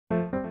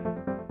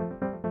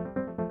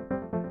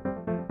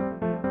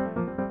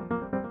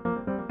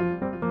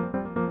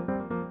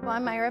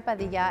I'm Mayra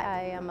Padilla.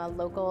 I am a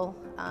local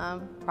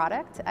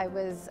product. I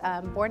was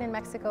born in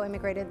Mexico,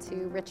 immigrated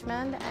to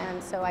Richmond,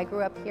 and so I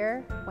grew up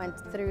here, went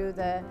through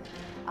the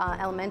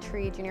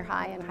elementary, junior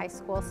high, and high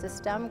school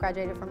system,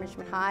 graduated from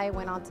Richmond High,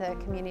 went on to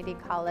community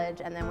college,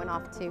 and then went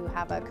off to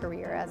have a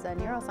career as a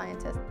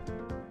neuroscientist.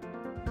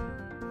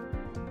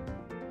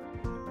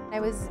 I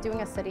was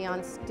doing a study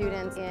on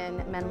students in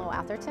Menlo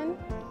Atherton,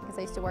 because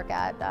I used to work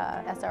at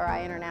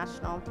SRI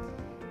International,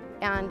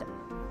 and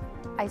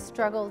I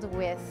struggled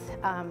with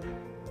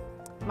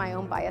my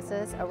own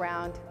biases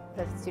around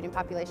the student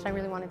population. I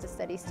really wanted to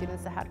study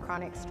students that had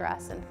chronic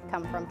stress and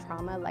come from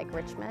trauma like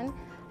Richmond,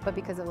 but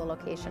because of the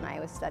location I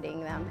was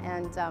studying them.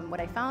 And what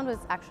I found was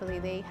actually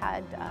they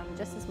had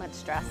just as much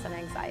stress and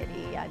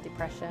anxiety,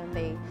 depression.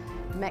 They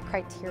met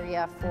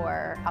criteria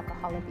for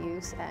alcohol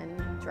abuse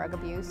and drug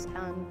abuse.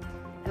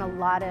 And a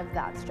lot of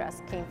that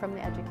stress came from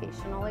the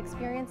educational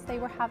experience they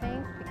were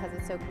having because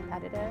it's so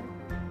competitive.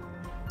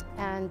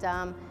 And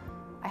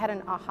I had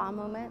an aha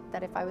moment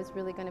that if I was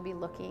really going to be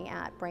looking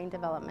at brain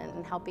development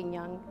and helping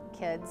young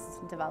kids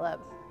develop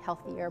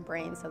healthier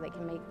brains so they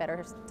can make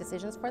better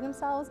decisions for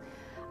themselves,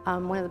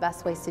 one of the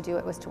best ways to do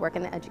it was to work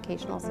in the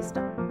educational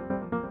system.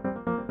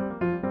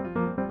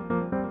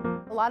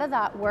 A lot of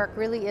that work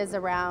really is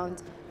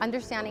around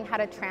understanding how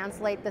to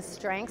translate the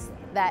strengths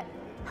that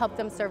help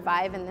them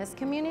survive in this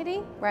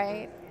community,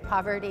 right?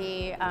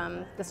 Poverty,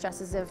 the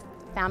stresses of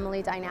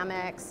family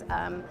dynamics,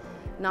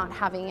 not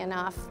having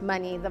enough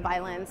money, the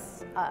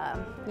violence,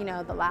 you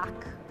know, the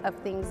lack of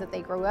things that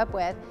they grew up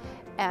with,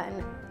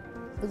 and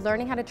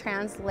learning how to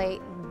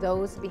translate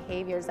those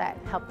behaviors that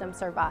help them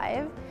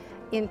survive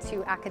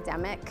into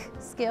academic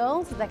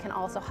skills that can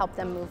also help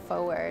them move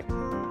forward.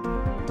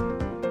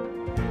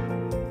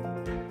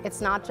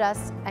 It's not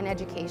just an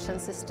education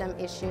system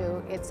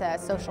issue, it's a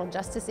social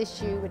justice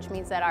issue, which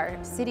means that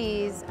our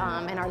cities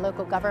and our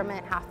local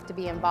government have to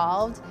be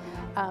involved.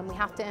 We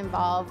have to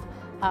involve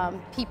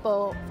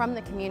people from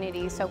the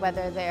community, so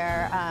whether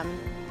they're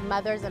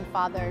mothers and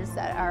fathers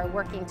that are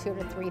working 2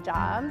 to 3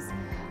 jobs,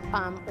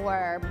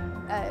 or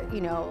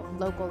you know,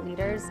 local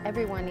leaders,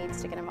 everyone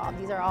needs to get involved.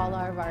 These are all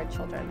of our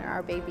children, they're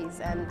our babies,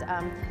 and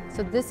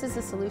so this is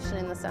a solution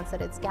in the sense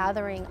that it's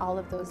gathering all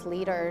of those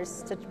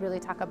leaders to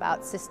really talk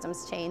about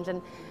systems change.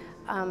 And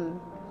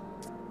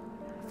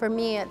for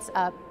me, it's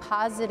a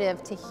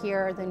positive to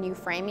hear the new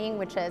framing,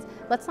 which is,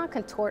 let's not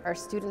contort our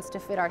students to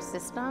fit our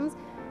systems.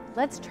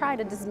 Let's try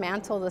to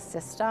dismantle the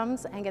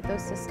systems and get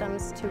those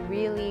systems to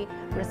really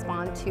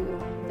respond to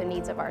the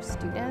needs of our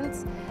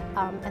students.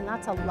 And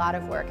that's a lot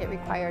of work. It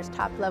requires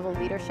top-level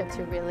leadership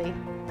to really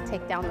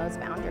take down those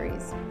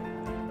boundaries.